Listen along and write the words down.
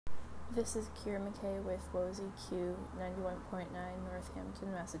This is Kira McKay with Wozy Q 91.9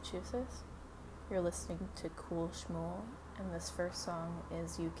 Northampton, Massachusetts. You're listening to Cool Schmool, and this first song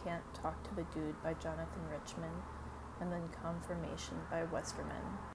is You Can't Talk to the Dude by Jonathan Richman, and then Confirmation by Westerman.